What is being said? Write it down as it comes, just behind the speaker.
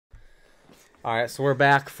All right, so we're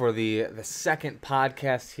back for the second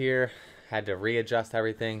podcast here. Had to readjust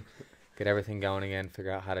everything, get everything going again,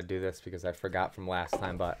 figure out how to do this because I forgot from last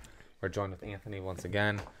time, but we're joined with Anthony once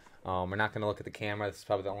again. We're not going to look at the camera. This is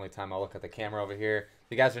probably the only time I'll look at the camera over here.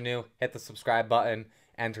 If you guys are new, hit the subscribe button.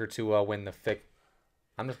 Enter to win the fic.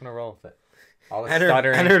 I'm just going to roll with it.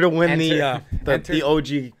 Enter to win the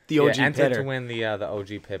OG enter pitter. to win the OG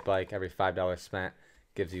pit bike. Every $5 spent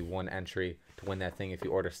gives you one entry to win that thing if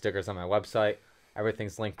you order stickers on my website.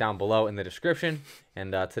 Everything's linked down below in the description.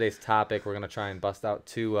 And today's topic, we're going to try and bust out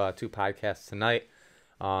two podcasts tonight.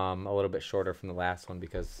 A little bit shorter from the last one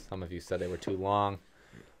because some of you said they were too long.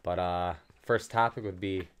 But first topic would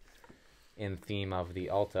be in theme of the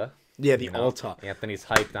Alta. Yeah, the Alta. Anthony's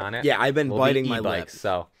hyped on it. Yeah, I've been biting my lip.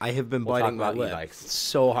 So I have been biting my lip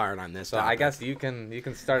so hard on this. So topic. I guess you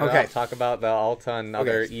can start it out, talk about the Alta and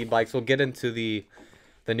other e-bikes. We'll get into the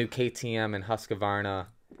new KTM and Husqvarna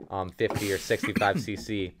 50 or 65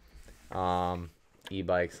 cc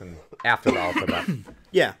e-bikes and after the Alta. But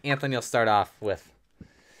yeah, Anthony will start off with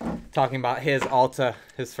talking about his Alta,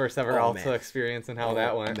 his first ever Alta experience and how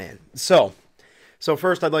that went. Man, so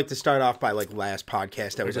first I'd like to start off by last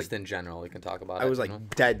podcast. I was just in general, we can talk about it. I was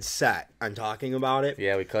dead set on talking about it.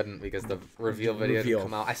 Yeah, we couldn't because the reveal video didn't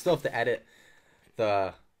come out. I still have to edit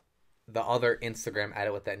the other Instagram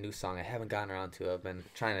edit with that new song. I haven't gotten around to it. I've been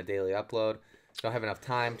trying to daily upload. Don't have enough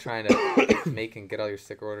time trying to make and get all your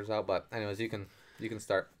sticker orders out. But anyways, you can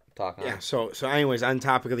start talking. Yeah. So anyways, on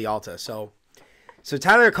topic of the Alta. So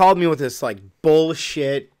Tyler called me with this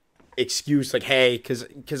bullshit excuse, hey,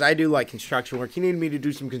 because I do construction work. He needed me to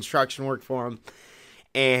do some construction work for him,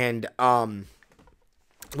 and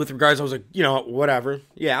with regards, I was like, whatever.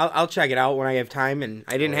 Yeah, I'll check it out when I have time, and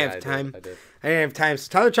I didn't have time. I didn't have time. So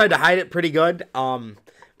Tyler tried to hide it pretty good.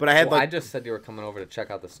 But I had I just said you were coming over to check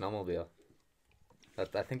out the snowmobile.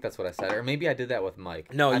 I think that's what I said, or maybe I did that with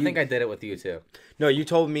Mike. No, I think I did it with you too. No, you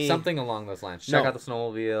told me something along those lines. Check out the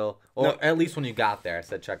snowmobile, or at least when you got there, I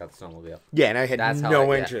said check out the snowmobile. Yeah, and I had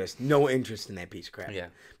no interest in that piece of crap. Yeah,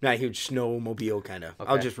 not a huge snowmobile kind of. Okay.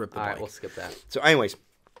 I'll just rip the bike. All right, we'll skip that. So, anyways,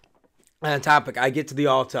 on the topic, I get to the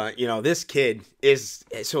Alta. This kid is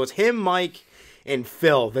it's him, Mike, and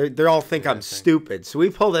Phil. They all think I'm stupid. So we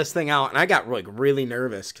pull this thing out, and I got really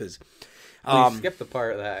nervous because we skipped the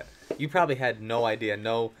part that you probably had no idea,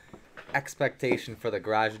 no expectation for the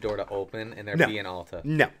garage door to open and there be an Alta.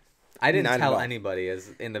 No. I didn't tell anybody.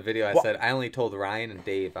 As in the video, I said, I only told Ryan and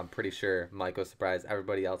Dave. I'm pretty sure Mike was surprised.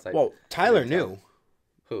 Everybody else, Tyler knew.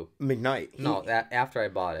 Who? McKnight. No, after I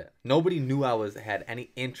bought it. Nobody knew had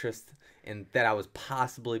any interest in that I was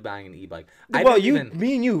possibly buying an e-bike.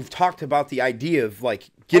 Me and you have talked about the idea of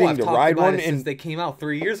getting to ride one, and they came out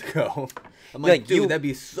 3 years ago. I'm like, dude, that'd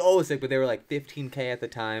be so sick. But they were $15K at the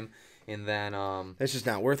time, and then that's just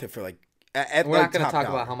not worth it for we're not gonna talk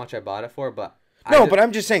about how much I bought it for, but but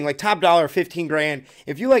I'm just saying top dollar, 15 grand.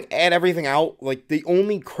 If you add everything out, the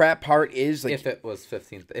only crap part is if it was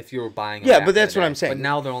 15, if you were buying but that's what I'm saying. But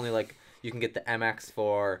now they're only you can get the MX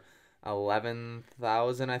for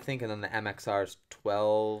 11,000, I think, and then the MXR is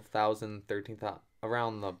 12,000, 13,000.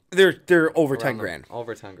 Around they're over 10 grand.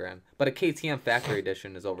 Over 10 grand. But a KTM factory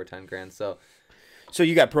edition is over 10 grand. So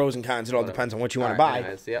you got pros and cons. It all depends on what you want to buy.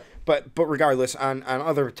 Anyways, yep. But regardless, on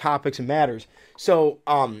other topics and matters. So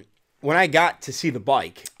when I got to see the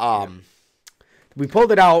bike, we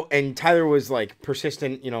pulled it out and Tyler was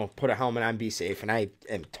persistent, put a helmet on, be safe, and I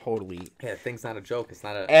am totally thing's not a joke. It's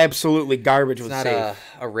not absolutely garbage. It's with not safe.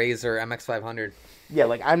 a Razor MX500.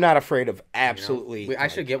 Yeah, I'm not afraid of absolutely. I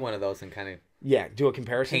should get one of those and kind of do a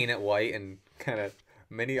comparison. Paint it white and kind of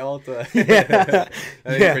mini Alta. Yeah.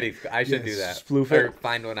 I should do that. Sploof or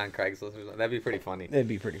find one on Craigslist or something. That'd be pretty funny. That'd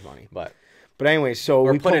be pretty funny. But anyway, so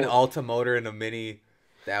we put an Alta motor in a mini.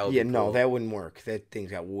 That would be cool. No, that wouldn't work. That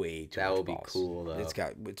thing's got way too much That would be balls. cool though.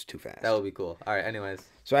 It's too fast. That would be cool. All right. Anyways.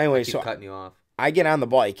 So cutting you off. I get on the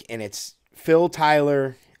bike and it's Phil,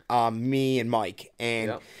 Tyler, me, and Mike,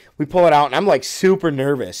 and we pull it out, and I'm super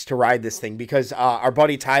nervous to ride this thing because our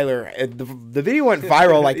buddy Tyler, the video went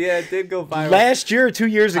viral yeah, it did go viral last year or 2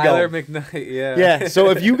 years ago. Tyler McKnight, yeah. So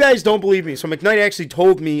if you guys don't believe me, so McKnight actually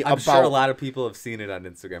told me I'm sure a lot of people have seen it on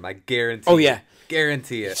Instagram. I guarantee. Oh yeah,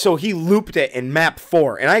 guarantee it. So he looped it in map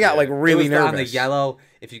 4, and I got really nervous. On the yellow.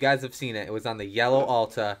 If you guys have seen it, it was on the yellow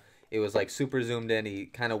Alta. It was super zoomed in. He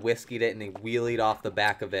kind of whiskied it and he wheelied off the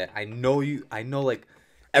back of it. I know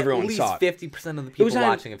everyone saw it. At least 50% of the people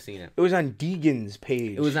watching have seen it. It was on DICKENS'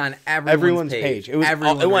 page. It was on everyone's page. It went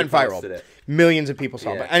viral. Millions of people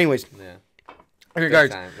saw it. But anyways, in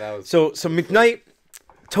regards, so McKnight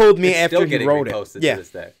told me after he wrote it. To this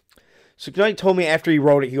day. So McKnight told me after he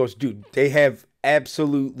wrote it, he goes, dude, they have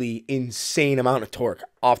absolutely insane amount of torque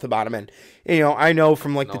off the bottom end. And, you know, I know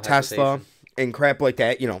from like No the Tesla and crap like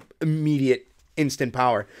that, you know, immediate instant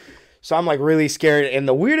power. So I'm like really scared. And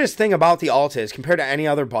the weirdest thing about the Alta is compared to any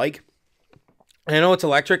other bike, and I know it's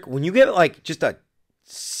electric, when you get like just a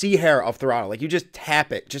C hair of throttle, like you just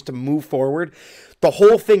tap it just to move forward, the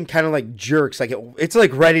whole thing kind of like jerks, like it's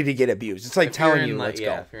like ready to get abused. It's like If telling you're you, in, let's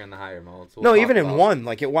yeah, go. if you're in the higher modes. No, even in one,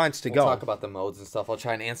 like it wants to We'll go. talk about the modes and stuff. I'll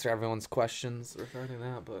try and answer everyone's questions regarding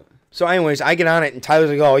that. But So anyways, I get on it and Tyler's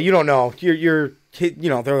like, oh, you don't know. You're you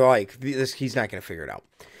know, they're like, he's not going to figure it out.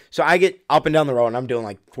 So I get up and down the road and I'm doing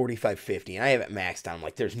like 45, 50 and I have it maxed out. I'm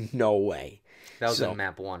like, there's no way. that was in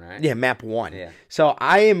map 1, right? Yeah, map 1. Yeah. So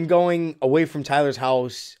I am going away from Tyler's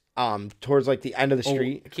house towards like the end of the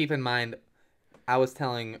street. Keep in mind, I was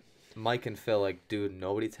telling Mike and Phil, like, dude,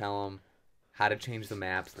 nobody tell him how to change the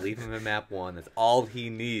maps. Leave him in map 1. That's all he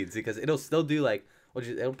needs, because it'll still do like,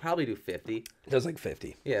 it'll probably do 50. It does like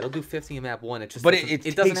 50. Yeah, it'll do 50 in map 1. It just But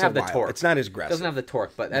it doesn't have the torque. It's not as It aggressive. doesn't have the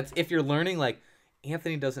torque, but that's if you're learning, like,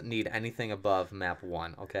 Anthony doesn't need anything above map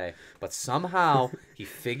 1, okay? But somehow he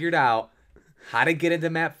figured out how to get into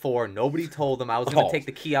map 4. Nobody told him. I was going to take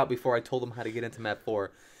the key out before I told him how to get into map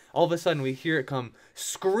 4. All of a sudden, we hear it come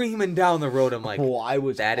screaming down the road. I'm like,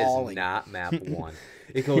 that is not map 1.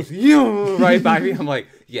 It goes right by me. I'm like,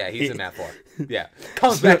 yeah, he's in map 4. Yeah.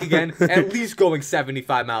 Comes back again, at least going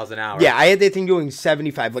 75 miles an hour. Yeah, I had that thing doing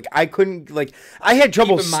 75. Like, I couldn't, like, I had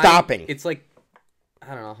trouble stopping. It's like,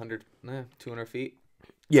 I don't know, 100, 200 feet.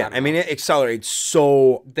 Yeah, I mean, it accelerates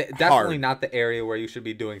so definitely hard. not the area where you should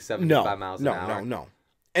be doing 75 miles an hour. No.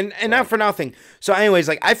 And not for nothing. So anyways,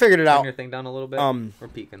 like, I figured it out. Turn your thing down a little bit. We're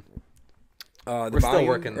peaking. We're still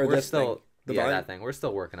working. We're still that thing. We're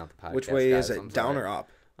still working out the podcast. Which way guys, is it? Down or up?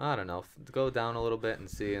 I don't know. Go down a little bit and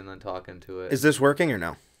see, and then talk into it. Is this working or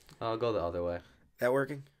no? I'll go the other way. That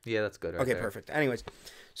working? Yeah, that's good. Right okay, there. Perfect. Anyways,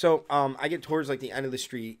 so I get towards like the end of the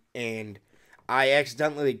street, and I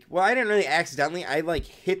accidentally. Well, I didn't really accidentally. I like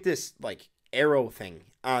hit this like arrow thing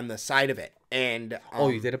on the side of it, and oh,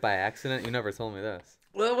 you did it by accident? You never told me this.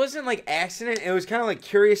 Well, it wasn't like accident. It was kind of like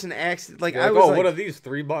curious and accident. Like, You're I like, was oh, like, what are these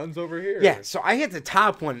 3 buttons over here? Yeah, so I hit the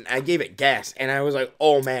top one. And I gave it gas, and I was like,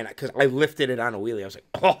 oh man, because I lifted it on a wheelie. I was like,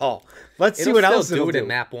 oh, let's see what else it'll do. do. In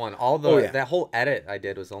map 1. All the that whole edit I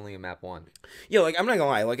did was only in map 1. Yeah, like I'm not gonna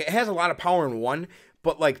lie, like it has a lot of power in 1,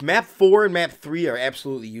 but like map 4 and map 3 are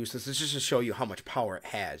absolutely useless. It's just to show you how much power it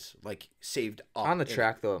has, like saved up on the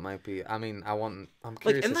track. Though it might be. I mean, I'm curious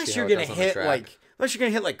like to unless see you're how it gonna does on the hit track. unless you're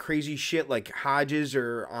gonna hit like crazy shit like Hodges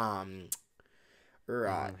or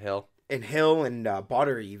Hill. And Hill and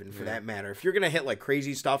Butter even for that matter. If you're gonna hit like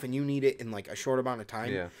crazy stuff and you need it in like a short amount of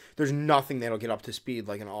time, there's nothing that'll get up to speed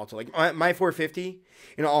like an Alta. Like my 450,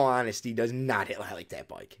 in all honesty, does not hit like that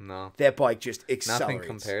bike. No, that bike just accelerates. Nothing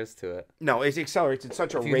compares to it. No, it accelerates at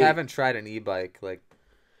such a rate. If you haven't tried an e-bike, like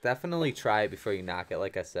definitely try it before you knock it.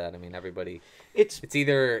 Like I said, I mean everybody. It's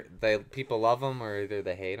either people love them or either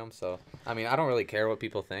they hate them. So I mean I don't really care what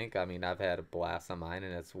people think. I mean I've had a blast on mine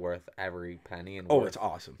and it's worth every penny. And it's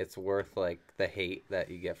awesome. It's worth like the hate that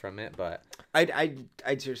you get from it. But I'd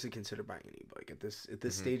seriously consider buying an e-bike at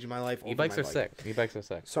this stage of my life. E-bikes are sick. E-bikes are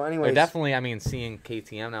sick. So anyways, definitely. I mean seeing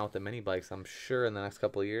KTM now with the mini bikes, I'm sure in the next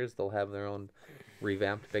couple of years they'll have their own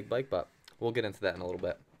revamped big bike. But we'll get into that in a little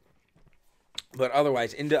bit. But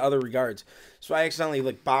otherwise, into other regards. So I accidentally,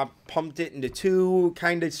 like, pumped it into 2,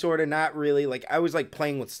 kind of, sort of, not really. Like, I was, like,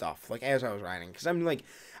 playing with stuff, like, as I was riding. Because I'm, like,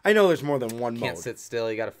 I know there's more than one mode. Can't sit still.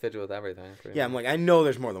 You got to fidget with everything. Yeah, I'm like, I know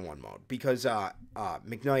there's more than one mode. Because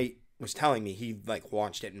McKnight was telling me he, like,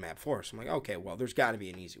 launched it in map 4. So I'm like, okay, well, there's got to be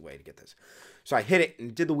an easy way to get this. So I hit it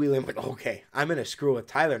and did the wheelie. I'm like, okay, I'm going to screw with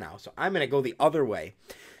Tyler now. So I'm going to go the other way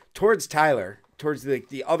towards Tyler, towards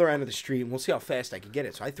the other end of the street, and we'll see how fast I can get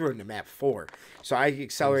it. So I threw it into map 4. So I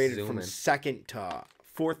accelerated from 2nd to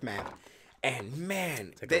 4th map. And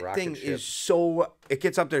man, that thing is so, it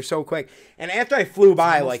gets up there so quick. And after I flew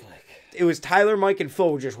by, like, it was Tyler, Mike, and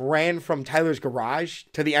Phil just ran from Tyler's garage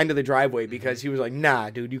to the end of the driveway because he was like, nah,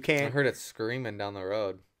 dude, you can't. I heard it screaming down the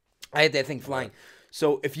road. I had that thing flying.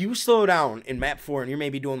 So if you slow down in map 4 and you're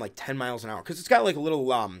maybe doing like 10 miles an hour, because it's got like a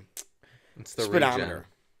little it's the speedometer. Regen.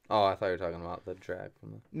 Oh, I thought you were talking about the drag.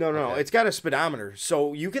 No, it's got a speedometer,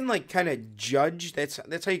 so you can like kind of judge. That's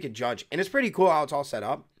how you can judge, and it's pretty cool how it's all set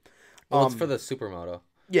up. Well, it's for the supermoto.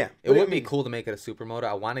 Yeah, it would be cool to make it a supermoto.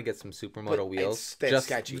 I want to get some supermoto wheels,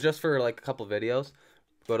 just for like a couple videos.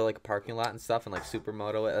 Go to like a parking lot and stuff, and like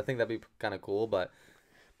supermoto it. I think that'd be kind of cool, but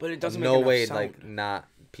it doesn't. No make way, sound. like not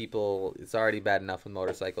people. It's already bad enough with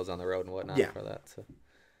motorcycles on the road and whatnot for that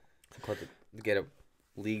to get it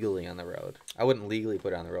legally on the road. I wouldn't legally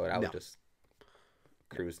put it on the road. I would just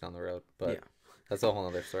cruise down the road. But That's a whole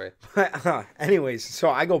other story. But, anyways,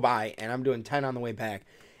 so I go by and I'm doing 10 on the way back,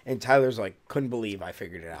 and Tyler's like, couldn't believe I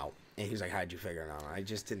figured it out. And he's like, how'd you figure it out? I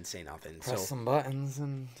just didn't say nothing. Press some buttons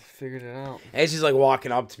and figured it out. As he's like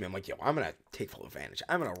walking up to me, I'm like, yo, I'm going to take full advantage.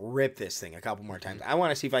 I'm going to rip this thing a couple more times. I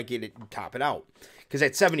want to see if I can get it, top it out. Because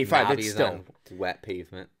at 75, it's still on wet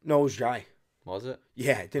pavement. No, it was dry. Was it?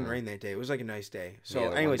 Yeah, it didn't rain that day. It was like a nice day. So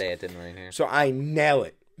yeah, anyways, one day it didn't rain here. So I nail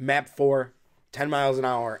it. Map 4, 10 miles an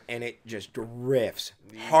hour, and it just drifts.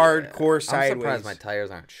 Hardcore sideways. I'm surprised my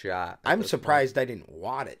tires aren't shot. I'm surprised I didn't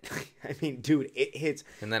wad it. I mean, dude, it hits.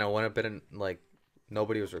 And then it wouldn't have been like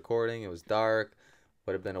nobody was recording. It was dark.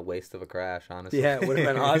 Would have been a waste of a crash, honestly. Yeah, it would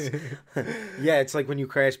have been us. Yeah, it's like when you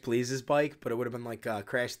crash Please's bike, but it would have been like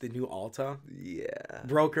crash the new Alta. Yeah.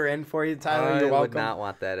 Broke her in for you, Tyler. You're welcome. I would not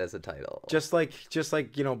want that as a title. Just like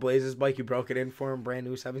Blaze's bike, you broke it in for him, brand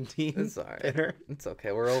new 17. It's all right. It's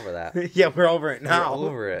okay. We're over that. Yeah, we're over it now. We're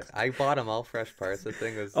over it. I bought him all fresh parts. The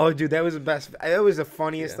thing was. Oh, dude, that was the best. That was the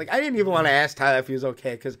funniest. Yeah. Like, I didn't even want to ask Tyler if he was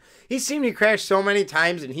okay because he's seen me crash so many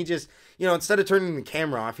times, and he just, instead of turning the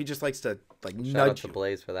camera off, he just likes to nudge Shout out to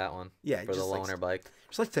Blaze for that one. Yeah, for the loaner bike.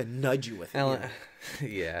 Just like to nudge you with it.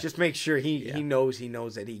 Yeah. Just make sure he knows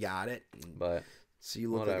that he got it. But so you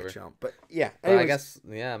look whatever. like a chump. But yeah, but I guess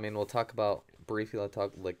I mean we'll talk about briefly. I'll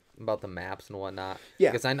talk about the maps and whatnot. Yeah.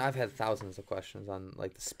 Because I've had thousands of questions on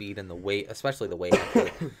like the speed and the weight, especially the weight. So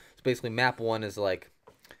basically, map 1 is like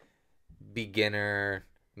beginner,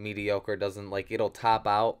 mediocre. Doesn't like it'll top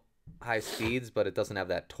out high speeds, but it doesn't have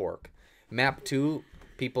that torque. Map 2.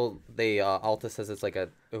 People, Alta says it's like a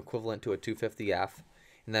equivalent to a 250F,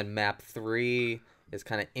 and then map 3 is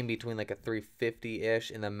kind of in between like a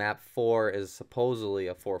 350-ish, and then map 4 is supposedly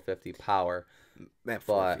a 450 power. Map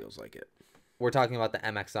 4 feels like it. We're talking about the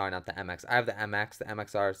MXR, not the MX. I have the MX. The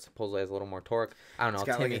MXR supposedly has a little more torque. I don't know. It's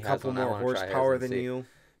got Timmy like a couple more horsepower than you,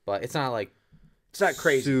 but it's not like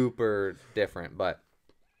crazy, super different. But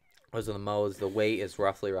those are the modes. The weight is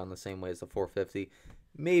roughly around the same way as the 450,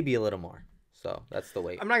 maybe a little more. So that's the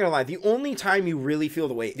weight. I'm not gonna lie. The only time you really feel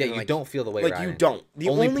the weight, you don't feel the weight. Like riding. You don't. The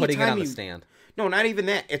only only putting time it on the stand. No, not even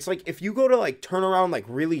that. It's like if you go to like turn around like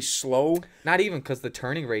really slow. Not even because the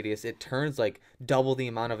turning radius, it turns like double the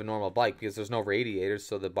amount of a normal bike because there's no radiators,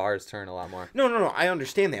 so the bars turn a lot more. No. I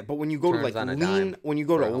understand that, but when you go to like lean,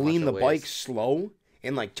 the bike slow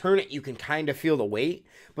and like turn it, you can kind of feel the weight.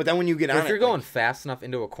 But then when you get on, if you're going fast enough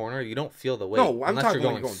into a corner, you don't feel the weight. No, I'm talking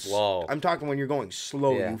when you're going slow. I'm talking when you're going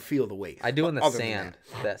slow, you feel the weight. I do in the sand,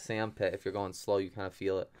 that sand pit. If you're going slow, you kind of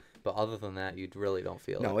feel it. But other than that, you really don't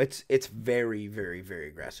feel it. No, it's very, very, very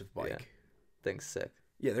aggressive bike. Yeah. Thing's sick.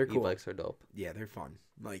 Yeah, they're cool. E-bikes are dope. Yeah, they're fun.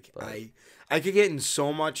 Like I could get in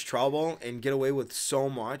so much trouble and get away with so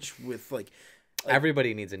much with like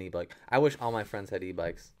everybody needs an e-bike. I wish all my friends had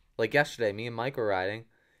e-bikes. Like yesterday, me and Mike were riding.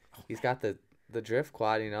 He's got the drift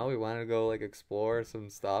quad, we wanted to go like explore some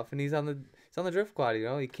stuff, and he's on the drift quad,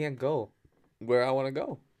 he can't go where I want to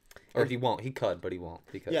go, or he won't. He could, but he won't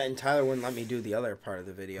because and Tyler wouldn't let me do the other part of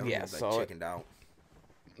the video. Yeah, so chickened out.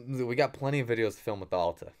 We got plenty of videos to film with the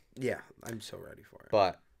Alta. Yeah, I'm so ready for it.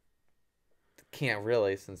 But can't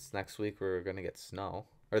really, since next week we're gonna get snow,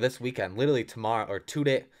 or this weekend, literally tomorrow or 2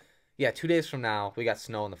 days. Yeah, 2 days from now we got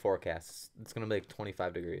snow in the forecast. It's gonna be like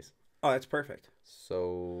 25 degrees. Oh, that's perfect.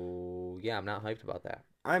 So yeah, I'm not hyped about that.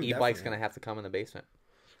 I'm E-bike's gonna have to come in the basement.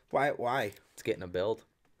 Why? It's getting a build.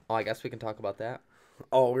 Oh, I guess we can talk about that.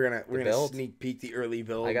 Oh, we're gonna sneak peek the early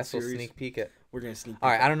build. I guess series. We'll sneak peek it. We're gonna sneak peek. All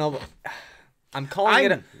right, I don't know. I'm calling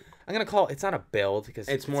it. I'm gonna call it. It's not a build because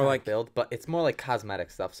it's more like build, but it's more like cosmetic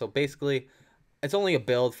stuff. So basically, it's only a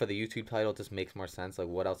build for the YouTube title. It just makes more sense. Like,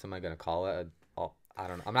 what else am I gonna call it? I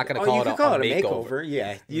don't know. I'm not gonna call it a makeover.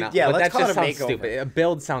 Yeah, but let's that call just it a sounds makeover. stupid. A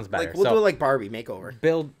build sounds better. Like we'll do it like Barbie makeover.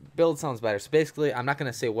 Build sounds better. So basically, I'm not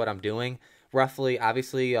gonna say what I'm doing. Roughly,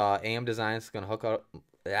 obviously, AM Designs is gonna hook up.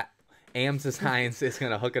 AM Designs is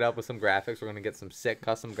gonna hook it up with some graphics. We're gonna get some sick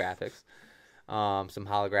custom graphics, some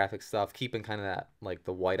holographic stuff, keeping kind of that like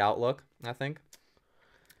the white outlook. I think.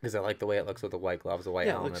 Because I like the way it looks with the white gloves, the white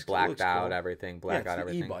helmet, blacked out cool. Everything, black out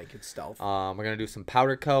everything. E-bike, it's stealth. We're gonna do some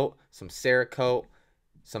powder coat, some Cerakote,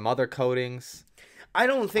 some other coatings. I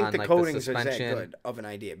don't think the coatings are that good of an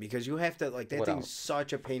idea because you have to that thing's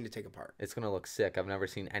such a pain to take apart. It's gonna look sick. I've never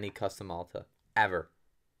seen any custom Alta ever.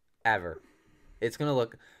 It's gonna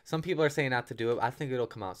look. Some people are saying not to do it. I think it'll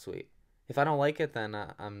come out sweet. If I don't like it, then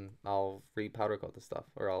I'll re-powder coat the stuff,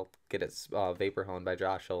 or I'll get it vapor honed by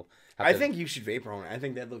Josh. I think you should vapor hone it. I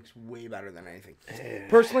think that looks way better than anything.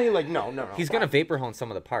 Personally, like no. He's gonna vapor hone some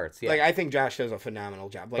of the parts. Yeah. Like I think Josh does a phenomenal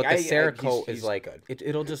job. Like but the Cerakote is like good.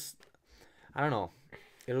 It'll just, I don't know,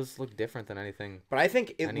 it'll just look different than anything. But I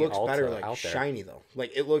think it looks better like shiny though.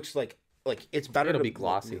 Like it looks like like it's better. It'll to be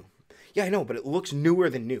glossy. New. Yeah, I know, but it looks newer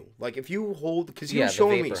than new. Like if you hold, because he was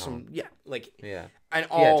showing me some, and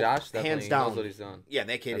all Josh hands down. knows what he's doing. Yeah,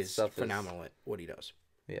 that kid is phenomenal at what he does.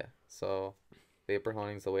 Yeah, so vapor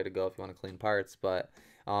honing's the way to go if you want to clean parts. But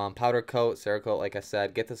powder coat, Cerakote, like I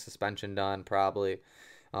said, get the suspension done probably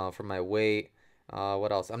for my weight.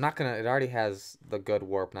 What else? I'm not gonna. It already has the good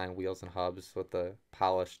Warp 9 wheels and hubs with the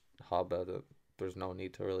polished hub. There's no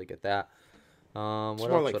need to really get that.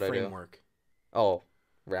 What else would I do? Oh,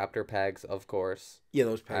 Raptor pegs, of course. Yeah,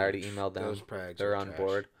 those pegs. I already emailed them. Those pegs. They're on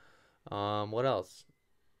board. What else?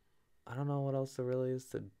 I don't know what else there really is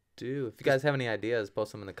to do. If you guys have any ideas,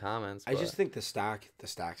 post them in the comments. I just think the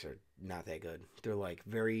stocks are not that good. They're like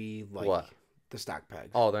very like what? The stock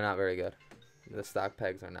pegs. Oh, they're not very good. The stock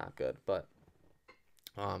pegs are not good, but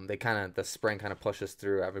they the spring kind of pushes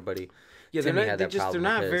through everybody. Yeah, they're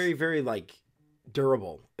not very, very like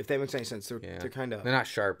durable. If that makes any sense, they're kind of. They're not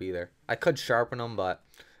sharp either. I could sharpen them, but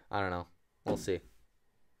I don't know. We'll see.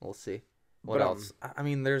 What else? I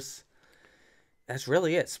mean, that's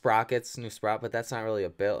really it. Sprockets, new sprocket, but that's not really a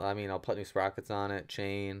build. I mean, I'll put new sprockets on it.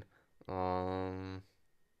 Chain,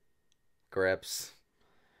 grips.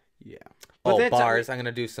 Yeah. But bars. I'm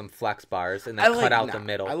gonna do some flex bars and then cut out the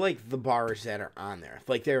middle. I like the bars that are on there.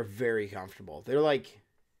 Like they're very comfortable. They're like.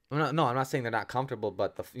 No, I'm not saying they're not comfortable,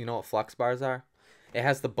 but you know what flex bars are? It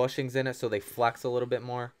has the bushings in it, so they flex a little bit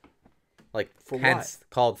more. Like, hence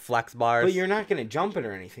called flex bars. But you're not going to jump it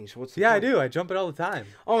or anything, so what's the point? I do. I jump it all the time.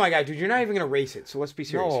 Oh, my God, dude, you're not even going to race it, so let's be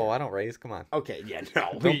serious. No, I don't race. Come on. Okay, yeah,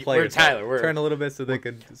 no. We're Tyler. We're turn a little bit so they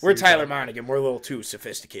could... We're Tyler Monagan. We're a little too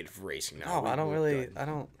sophisticated for racing now.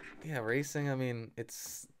 No, racing, I mean,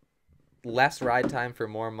 it's less ride time for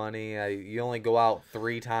more money. You only go out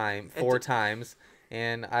 4 times.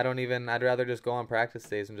 And I'd rather just go on practice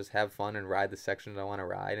days and just have fun and ride the sections I want to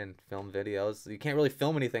ride and film videos. You can't really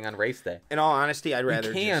film anything on race day. In all honesty, I'd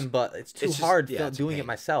rather but it's too hard doing it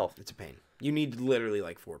myself. It's a pain. You need literally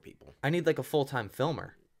like 4 people. I need like a full-time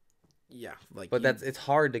filmer. Yeah. It's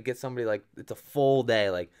hard to get somebody like, it's a full day,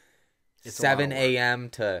 like 7 a.m.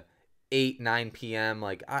 to 9 p.m.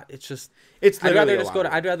 Like, I'd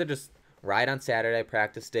rather just ride on Saturday,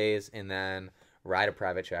 practice days, and then ride a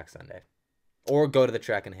private track Sunday. Or go to the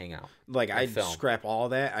track and hang out. Like, I'd scrap all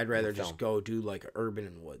that. I'd rather just go do, like, urban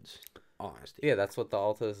and woods. Honesty. Yeah, that's what the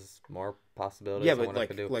Alta is, more possibilities. Yeah, but, I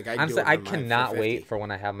could do. Honestly, I cannot wait for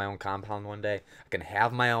when I have my own compound one day. I can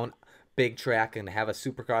have my own big track and have a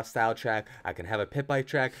supercross style track. I can have a pit bike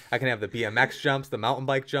track. I can have the BMX jumps, the mountain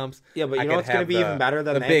bike jumps. Yeah, but you know what's going to be even better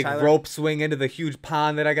than that, the big rope swing into the huge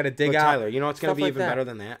pond that I got to dig out. Tyler, you know what's going to be even better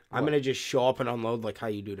than that? I'm going to just show up and unload like how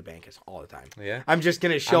you do to Bankus all the time. Yeah. I'm just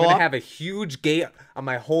going to show up. I'm going to have a huge gate on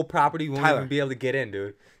my whole property. You won't even be able to get in,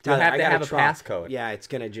 dude. You'll have to have a passcode. Yeah, it's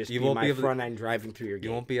going to just be my front end driving through your gate.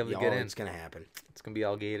 You won't be able to get in. It's going to happen. It's going to be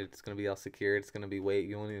all gated. It's going to be all secured. It's going to be weight.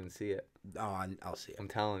 You won't even see it. Oh, I'll see it. I'm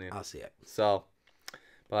telling you. I'll see it. So,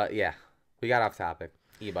 but yeah, we got off topic.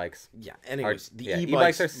 E-bikes. Yeah, anyways,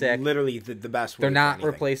 e-bikes are sick. Literally the best way. They're not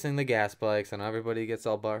replacing the gas bikes. I know everybody gets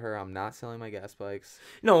all butthurt. I'm not selling my gas bikes.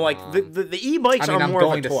 No, like the e-bikes are more of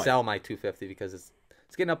a toy. I'm going to sell my 250 because it's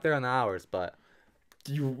getting up there on the hours, but...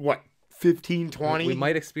 15, 20? We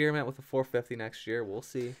might experiment with the 450 next year. We'll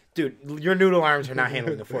see. Dude, your noodle arms are not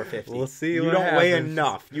handling the 450. We'll see. You don't weigh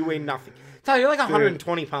enough. You weigh nothing. Tyler, you're like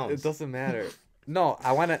 120 pounds. It doesn't matter. No,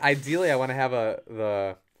 ideally I want to have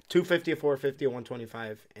the 250, a 450, a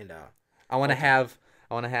 125, and I want to have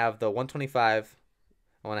the 125.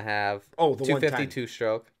 I want to have the 250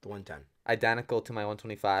 two-stroke. The 110. Identical to my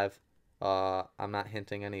 125. I'm not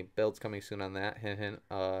hinting any builds coming soon on that. Hint, hint.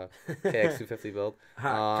 KX250 build.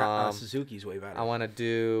 Suzuki's way better. I want to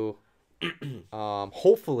do.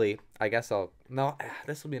 Hopefully, I guess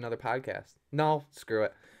this will be another podcast. No, screw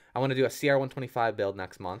it. I want to do a CR125 build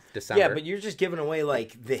next month, December. Yeah, but you're just giving away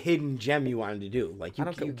like the hidden gem you wanted to do. Like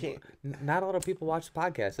you can't. Not a lot of people watch the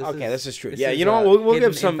podcast. This is true. You know what? We'll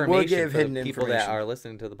give hidden information people that are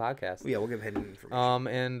listening to the podcast. Yeah, we'll give hidden information.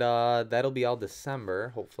 And that'll be all December.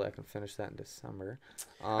 Hopefully, I can finish that in December.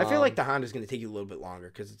 I feel like the Honda's going to take you a little bit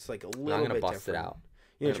longer because it's like a little bit different. I'm going to bust it out.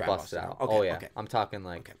 You're going to bust it out. Okay, oh yeah, okay. I'm talking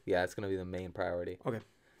like it's going to be the main priority. Okay.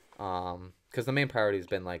 Because the main priority has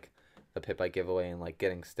been like the pit bike giveaway and like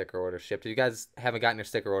getting sticker orders shipped. If you guys haven't gotten your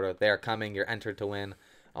sticker order, they are coming. You're entered to win.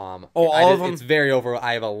 All of them. It's very over.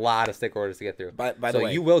 I have a lot of sticker orders to get through. By the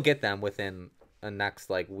way, you will get them within the next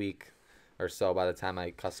like week or so. By the time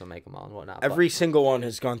I custom make them all and whatnot. Every single one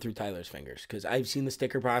has gone through Tyler's fingers because I've seen the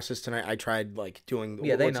sticker process tonight. I tried like doing.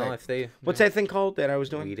 Yeah, they know if they. What's that thing called that I was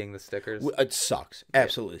doing? Reading the stickers. It sucks.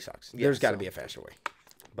 Absolutely sucks. There's got to be a faster way.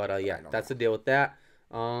 But that's the deal with that.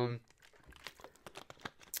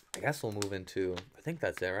 I guess we'll move into. I think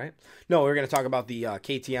that's it, right? No, we're gonna talk about the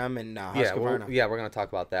KTM and Husqvarna. We're gonna talk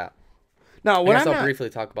about that. No, I guess I'll briefly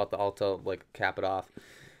talk about the Alta, like cap it off.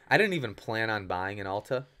 I didn't even plan on buying an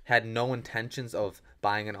Alta. Had no intentions of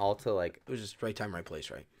buying an Alta. Like, it was just right time, right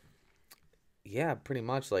place, right? Yeah, pretty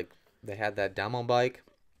much. Like, they had that demo bike,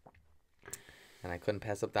 and I couldn't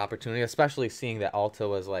pass up the opportunity, especially seeing that Alta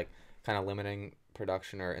was like kind of limiting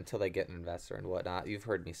production or until they get an investor and whatnot. You've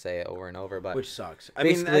heard me say it over and over, but which sucks. I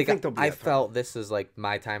mean, I think I felt this is like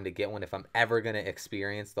my time to get one if I'm ever gonna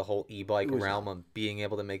experience the whole e-bike realm of being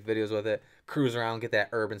able to make videos with it, cruise around, get that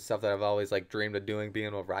urban stuff that I've always like dreamed of doing, being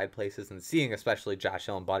able to ride places and seeing especially Josh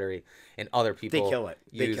Hill and Buttery and other people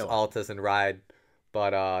use Altas and ride.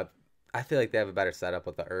 But I feel like they have a better setup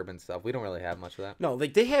with the urban stuff. We don't really have much of that. No,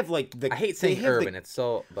 like they have like the. I hate saying urban. It's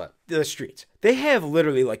so, but the streets. They have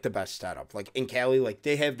literally like the best setup. Like in Cali, like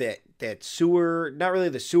they have that sewer. Not really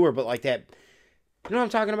the sewer, but like that. You know what I'm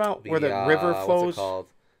talking about? Where the river flows. What's it called?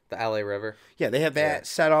 The LA River. Yeah, they have that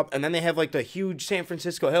set up, and then they have like the huge San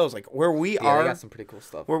Francisco hills, like where we are. They got some pretty cool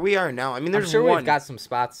stuff. Where we are now. I mean, there's I'm sure we've got some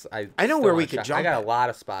spots. I know where we could jump. I got a lot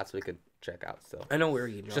of spots we could check out still. I know where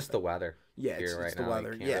you jump. Just the weather. Yeah, it's right the now.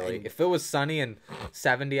 weather. Yeah, really, if it was sunny and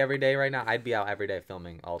 70 every day right now, I'd be out every day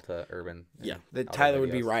filming Alta Urban. Yeah, Tyler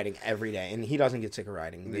would be riding every day, and he doesn't get sick of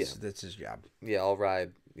riding. That's his job. Yeah, I'll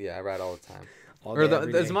ride. Yeah, I ride all the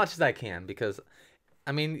time, as much as I can, because,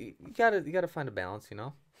 I mean, you gotta find a balance, you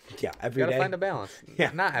know. Yeah, every day. You gotta find a balance.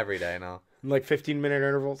 Yeah, not every day, no. Like 15-minute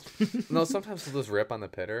intervals. No, sometimes we'll just rip on the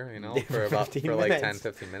pitter, you know, for like 10,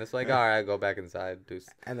 15 minutes. Like, all right, go back inside,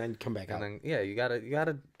 and then come back out. And then you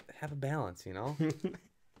gotta have a balance, you know.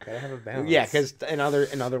 Gotta have a balance. Yeah, because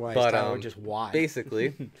otherwise, Tyler would just why.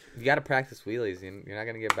 Basically, you gotta practice wheelies. You're not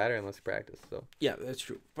gonna get better unless you practice. So yeah, that's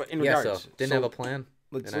true. But in regards, didn't have a plan.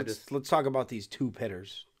 Let's talk about these two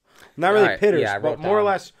pitters. Not really pitters, but more or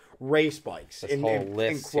less race bikes. This whole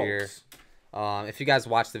list here. If you guys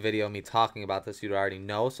watched the video of me talking about this, you'd already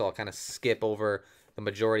know. So I'll kind of skip over the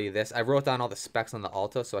majority of this. I wrote down all the specs on the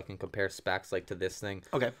Alta so I can compare specs like to this thing.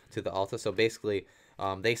 To the Alta. So basically,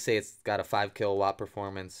 they say it's got a 5 kilowatt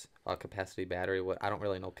performance capacity battery. I don't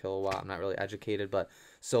really know kilowatt. I'm not really educated, but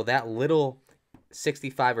so that little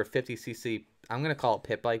 65 or 50 cc, I'm gonna call it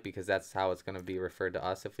pit bike because that's how it's gonna be referred to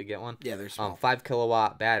us if we get one. Yeah, they're small. 5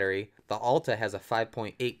 kilowatt battery. The Alta has a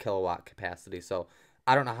 5.8 kilowatt capacity. So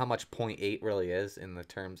I don't know how much 0.8 really is in the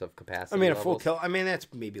terms of capacity. I mean, levels. a full kill. I mean, that's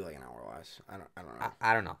maybe like an hour less. I don't know.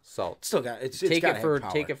 I don't know. So still got take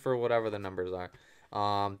it for whatever the numbers are.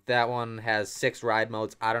 That one has 6 ride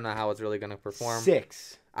modes. I don't know how it's really going to perform.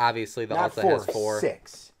 6. Obviously, the Alta has 4.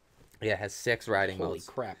 6. Yeah, it has 6 riding modes.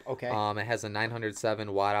 Holy crap! Okay. It has a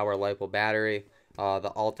 907 watt-hour LiPo battery.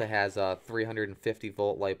 The Alta has a 350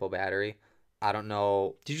 volt LiPo battery. I don't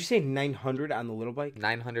know. Did you say 900 on the little bike?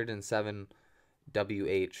 907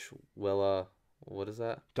 WH Willa. What is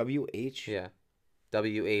that? WH. Yeah,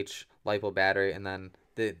 WH LiPo battery, and then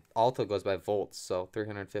the Alta goes by volts, so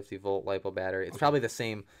 350 volt LiPo battery. It's probably the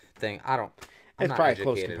same thing. It's probably a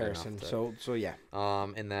close comparison. So yeah.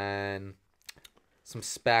 And then some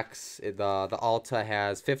specs. The Alta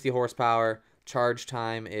has 50 horsepower. Charge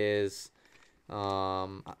time is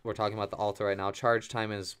we're talking about the Alta right now. Charge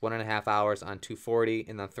time is 1.5 hours on 240,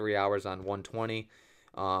 and then 3 hours on 120.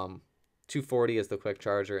 240 is the quick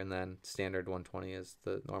charger, and then standard 120 is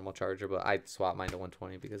the normal charger. But I swap mine to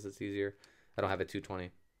 120 because it's easier. I don't have a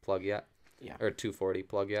 220 plug yet. Yeah. Or 240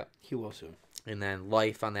 plug yet. He will soon. And then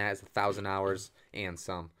life on that is 1,000 hours and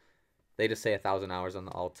some. They just say 1,000 hours on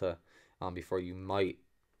the Alta before you might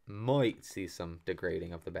see some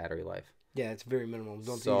degrading of the battery life. Yeah, it's very minimal.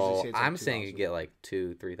 So I'm saying you get like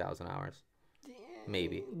 2,000-3,000 hours. Yeah,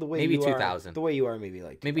 maybe. Maybe 2,000. The way you are, maybe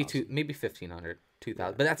like 2,000. Maybe 1,500.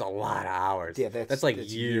 2,000, but that's a lot of hours. Yeah, that's like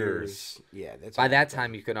years. Yeah, that's by that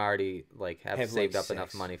time you can already like have saved up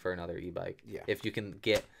enough money for another e-bike. Yeah, if you can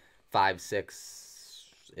get 5-6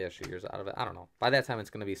 ish years out of it. I don't know. By that time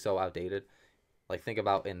it's gonna be so outdated. Like think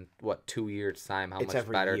about in 2 years time how much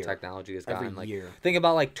better technology has gotten. Like think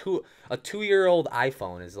about like a 2-year-old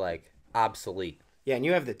iPhone is like obsolete. Yeah, and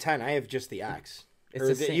you have the 10. I have just the X.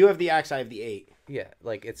 It's you have the X. I have the 8. Yeah,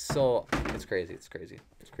 like it's crazy. It's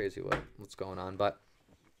crazy what's going on. But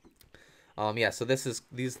yeah, so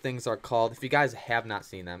these things are called, if you guys have not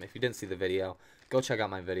seen them, if you didn't see the video, go check out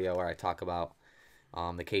my video where I talk about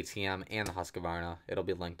the KTM and the Husqvarna. It'll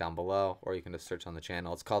be linked down below, or you can just search on the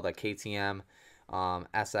channel. It's called the KTM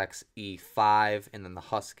SXE5, and then the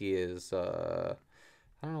Husky is I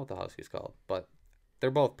don't know what the Husky's called, but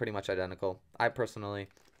they're both pretty much identical. I personally,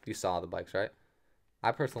 you saw the bikes, right?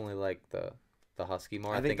 I personally like the the Husky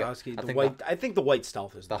more. I think the Husky, I think white. I think the white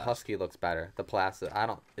Stealth is the best. Husky looks better. The plastic, I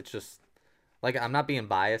don't. It's just like I'm not being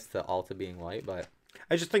biased to Alta being white, but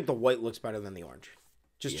I just think the white looks better than the orange.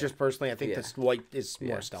 Just personally, I think this white is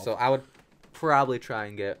more stealth. So I would probably try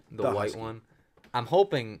and get the white Husky. one. I'm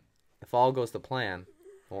hoping if all goes to plan.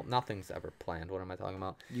 Well, nothing's ever planned. What am I talking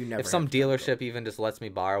about? You never. If some dealership even just lets me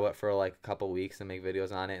borrow it for like a couple weeks and make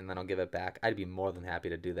videos on it, and then I'll give it back, I'd be more than happy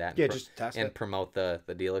to do that. Yeah, just test it and promote the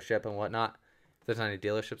dealership and whatnot. If there's any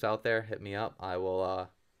dealerships out there, hit me up. I will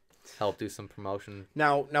help do some promotion.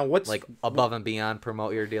 Now what's like above and beyond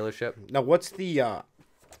promote your dealership? Now what's the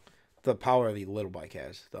power the little bike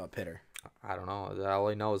has, the Pitter? I don't know. All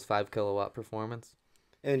I know is 5 kilowatt performance.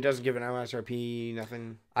 And it doesn't give an MSRP,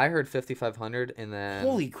 nothing. I heard 5,500, and then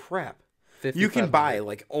holy crap! You can buy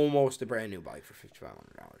like almost a brand new bike for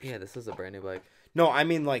 $5,500. Yeah, this is a brand new bike. No, I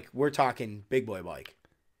mean like we're talking big boy bike.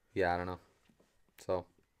 Yeah, I don't know. So,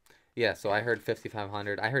 yeah, so I heard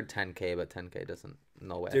 5,500. I heard 10K, but 10K doesn't.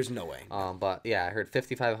 No way. There's no way. But yeah, I heard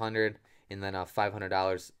 5,500, and then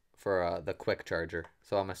 $500 for the quick charger.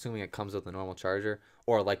 So I'm assuming it comes with a normal charger,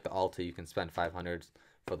 or like the Alta, you can spend 500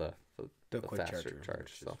 for the quick faster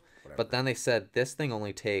charge. So, whatever. but then they said this thing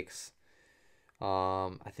only takes,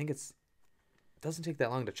 I think it doesn't take that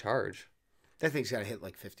long to charge. That thing's gotta hit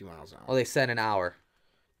like 50 miles an hour. Oh, they said an hour.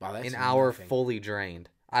 Wow, that's an hour nothing. fully drained.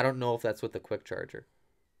 I don't know if that's with the quick charger.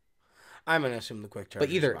 I'm gonna assume the quick charger.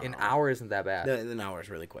 But either an hour isn't that bad. An hour is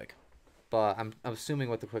really quick. But I'm assuming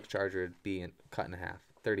with the quick charger it'd be cut in half,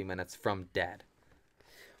 30 minutes from dead.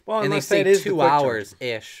 Well, and they unless say that is 2 hours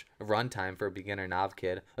ish runtime for a beginner nav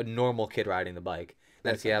kid, a normal kid riding the bike.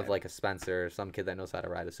 Then if you have like a Spencer or some kid that knows how to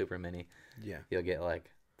ride a super mini, yeah, you'll get like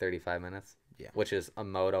 35 minutes. Yeah, which is a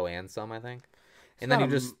moto and some, I think. It's and then you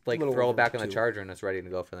just like throw over it back on the 2. charger and it's ready to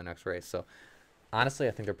go for the next race. So honestly,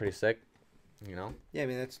 I think they're pretty sick. You know? Yeah, I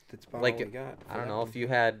mean that's about like all we got. I don't know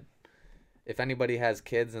one. if anybody has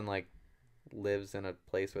kids and like lives in a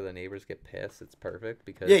place where the neighbors get pissed, it's perfect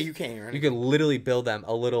because yeah, you can't. Right? You can literally build them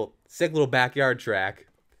a little sick little backyard track,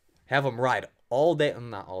 have them ride all day.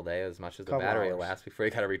 Not all day, as much as the battery will last before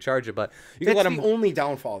you gotta recharge it. But you can let them. The only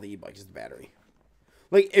downfall of the e-bike is the battery.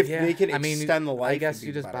 Like if they could extend the life, I guess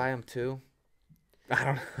you just buy them too. I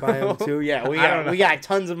don't know. Buy them too. Yeah, we got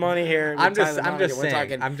tons of money here. I'm just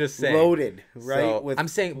saying. Loaded, right? So, I'm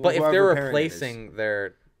saying, but if they're replacing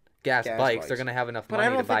their gas bikes, they're gonna have enough money to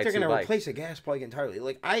buy 2 bikes. But I don't think they're gonna replace a gas bike entirely.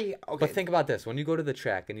 Like okay. But think about this: when you go to the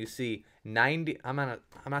track and you see 90, I'm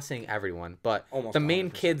not saying everyone, but almost the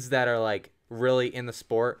main 100%. kids that are like really in the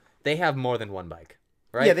sport, they have more than one bike.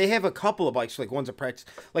 Right? Yeah, they have a couple of bikes. Like one's a practice.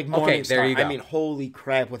 Like Morningstar. There you go. I mean, holy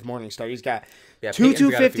crap! With Morningstar, he's got two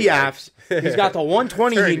 250Fs. He's got the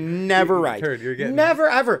 120. He never rides. Never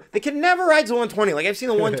ever. The kid never rides the 120. Like I've seen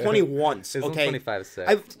the 120 once. His okay, 125 is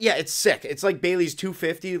sick. Yeah, it's sick. It's like Bailey's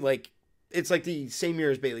 250. Like it's like the same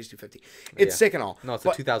year as Bailey's 250. It's sick and all. No, it's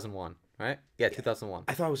a 2001, right? Yeah, 2001.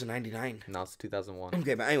 I thought it was a 99. No, it's 2001.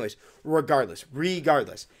 Okay, but anyways, regardless,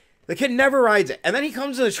 the kid never rides it. And then he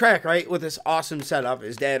comes to the track, right, with this awesome setup.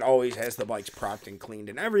 His dad always has the bikes propped and cleaned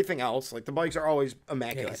and everything else. Like, the bikes are always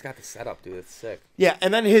immaculate. Yeah, he's got the setup, dude. It's sick. Yeah,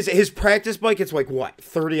 and then his practice bike, it's like, what,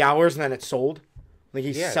 30 hours and then it's sold? Like,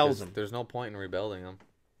 he sells them. There's no point in rebuilding them.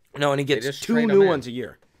 No, and he gets 2 new ones a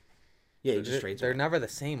year. Yeah, he just trades them. They're never the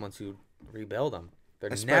same once you rebuild them.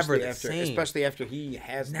 They're never the same. Especially after he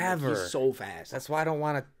has them. He's so fast. That's why I don't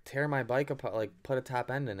want to tear my bike apart, like, put a top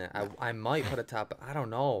end in it. I might put a top... I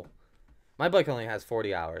don't know. My bike only has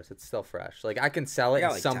 40 hours. It's still fresh. Like, I can sell it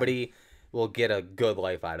and somebody will get a good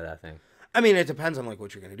life out of that thing. I mean, it depends on, like,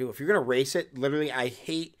 what you're going to do. If you're going to race it, literally, I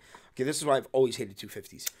hate... Okay, this is why I've always hated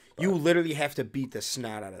 250s. You literally have to beat the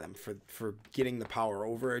snot out of them for getting the power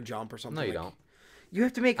over a jump or something. No, you don't. You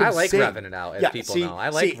have to make them I like sing. revving it out, as people know. I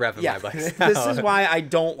like revving my bike. This is why I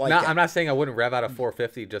don't like it. I'm not saying I wouldn't rev out a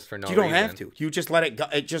 450 just for no reason. You don't have to. You just let it go.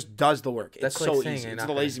 It just does the work. It's That's like so saying easy. It's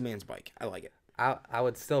the lazy man's bike. I like it. You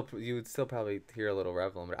would still probably hear a little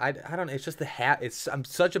rev limiter. I don't know. It's just I'm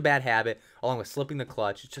such a bad habit, along with slipping the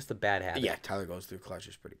clutch. It's just a bad habit. Yeah, Tyler goes through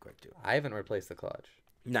clutches pretty quick, too. I haven't replaced the clutch.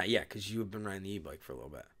 Not yet, because you have been riding the e-bike for a little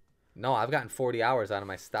bit. No, I've gotten 40 hours out of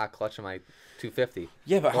my stock clutch on my 250.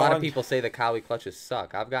 Yeah, but a lot of people say the Cowie clutches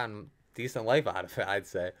suck. I've gotten decent life out of it, I'd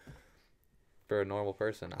say, for a normal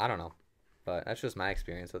person. I don't know, but that's just my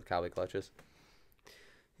experience with Cowie clutches.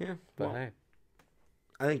 Yeah, but hey,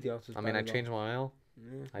 I think the Alta's. I mean, I change my oil.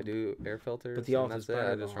 Yeah. I do air filters. But the Alta's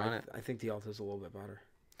better. I just run it. I think the Alta's a little bit better.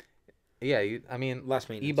 Yeah, I mean, less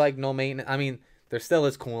maintenance. E-bike, no maintenance. I mean, there still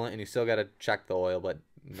is coolant, and you still got to check the oil, but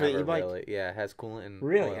never really. Yeah, it has coolant and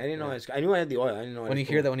really. Oil. I didn't know. I knew I had the oil. I didn't know. When you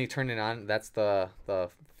hear that, when you turn it on, that's the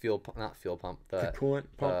fuel pump, not fuel pump. The coolant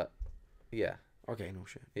pump. Yeah, Okay, no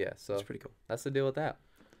shit. Yeah, so That's pretty cool. that's the deal with that.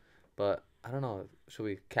 But I don't know. Should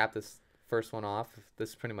we cap this first one off? This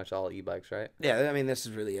is pretty much all e-bikes, right? Yeah, I mean, this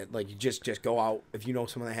is really it. Like, you just go out. If you know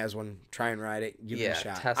someone that has one, try and ride it. Give it a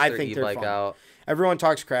shot. Test I their think they're e-bike fun. out. Everyone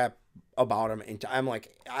talks crap about them, and I'm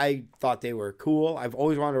like, I thought they were cool. I've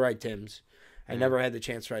always wanted to ride Tim's. I never had the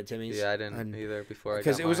chance to ride Timmy's. Yeah, I didn't either before.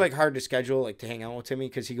 Because it was like hard to schedule, like to hang out with Timmy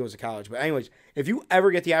because he goes to college. But anyways, if you ever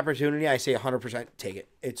get the opportunity, I say 100% take it.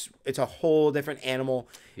 It's a whole different animal,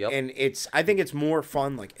 and I think it's more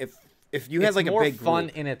fun. Like if you had like a big fun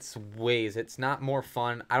group. in its ways. It's not more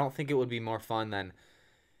fun. I don't think it would be more fun than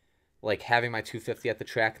like having my 250 at the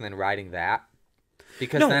track and then riding that.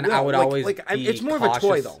 Because I would always be it's more cautious. of a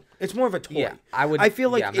toy though. It's more of a toy. Yeah, I feel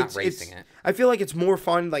like I'm not racing it. I feel like it's more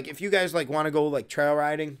fun. Like if you guys like want to go like trail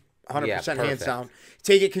riding, 100% hands down,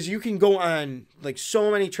 take it because you can go on like so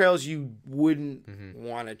many trails you wouldn't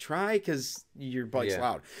want to try because your bike's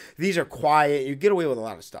loud. These are quiet. You get away with a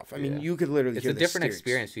lot of stuff. I mean, you could literally. It's a different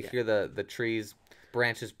experience. You hear the trees,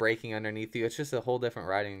 branches breaking underneath you. It's just a whole different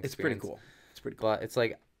riding experience. It's pretty cool. But it's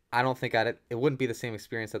like I don't think it wouldn't be the same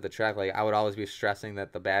experience at the track. Like I would always be stressing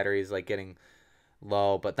that the battery's like getting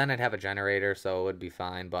low, but then I'd have a generator, so it would be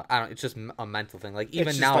fine. But I don't. It's just a mental thing. Like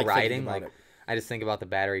even now like riding, like I just think about the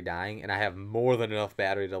battery dying, and I have more than enough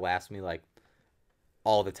battery to last me like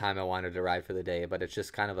all the time I wanted to ride for the day. But it's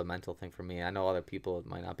just kind of a mental thing for me. I know other people it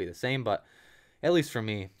might not be the same, but at least for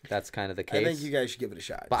me, that's kind of the case. I think you guys should give it a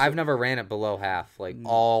shot. But I've never ran it below half. Like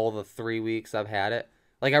all the 3 weeks I've had it.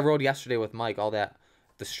 Like I rode yesterday with Mike, all that.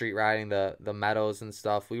 The street riding, the meadows and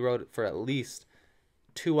stuff. We rode for at least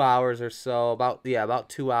 2 hours or so. About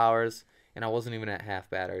 2 hours, and I wasn't even at half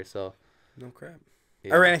battery. So no crap.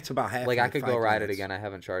 Yeah. I ran it to about half. Like I could go ride it again. I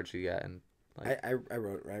haven't charged it yet, and like, I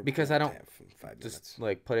rode it right because I don't 5 just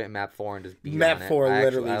like put it in map 4 and just beat map on it. 4 I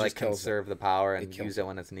just like conserve the power and use it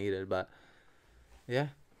when it's needed. But yeah.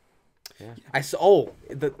 I saw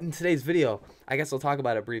in today's video. I guess I'll talk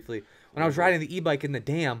about it briefly. When I was riding the e-bike in the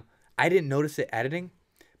dam, I didn't notice it editing.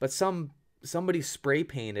 But somebody spray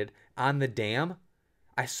painted on the dam.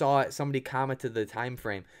 I saw it. Somebody commented the time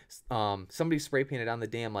frame. Somebody spray painted on the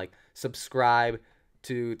dam like subscribe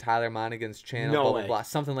to Tyler Monagan's channel. No blah way. blah blah.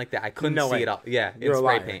 Something like that. I couldn't No see way. it all. Yeah, You're it's a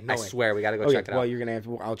spray liar. paint. No I way. swear we gotta go check it out. Well, you're gonna have.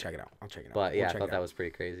 I'll check it out. But yeah, I thought that was pretty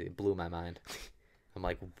crazy. It blew my mind. I'm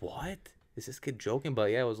like, what? Is this kid joking? But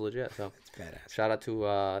yeah, it was legit. So it's badass. Shout out to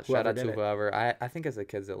whoever. I think it's the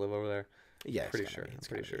kids that live over there. Yeah, pretty sure.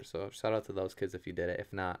 So shout out to those kids if you did it.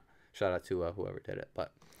 If not, shout out to whoever did it.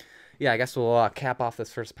 But yeah, I guess we'll cap off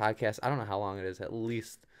this first podcast. I don't know how long it is. At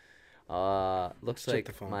least looks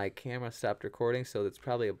like my camera stopped recording, so it's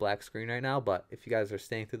probably a black screen right now. But if you guys are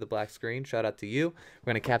staying through the black screen, shout out to you.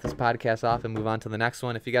 We're gonna cap this podcast off and move on to the next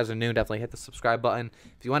one. If you guys are new, definitely hit the subscribe button.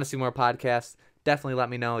 If you want to see more podcasts, definitely let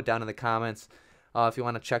me know down in the comments. If you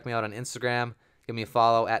want to check me out on Instagram, give me a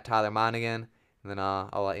follow at Tyler Monagan, and then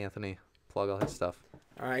I'll let Anthony plug all his stuff.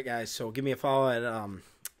 All right, guys. So give me a follow at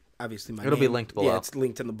obviously my It'll be name. linked below. Yeah, it's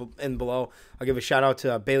linked in below. I'll give a shout out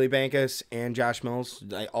to Bailey Bankus and Josh Mills.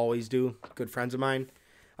 I always do. Good friends of mine.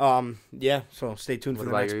 Yeah. So stay tuned for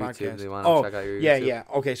the next podcast. Do you want to check out your YouTube? Yeah.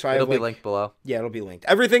 Okay. So it'll be linked below. Yeah, it'll be linked.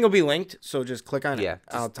 Everything will be linked. So just click on it. Yeah.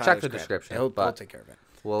 Check the description. I'll take care of it.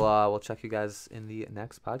 We'll check you guys in the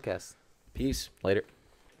next podcast. Peace. Later.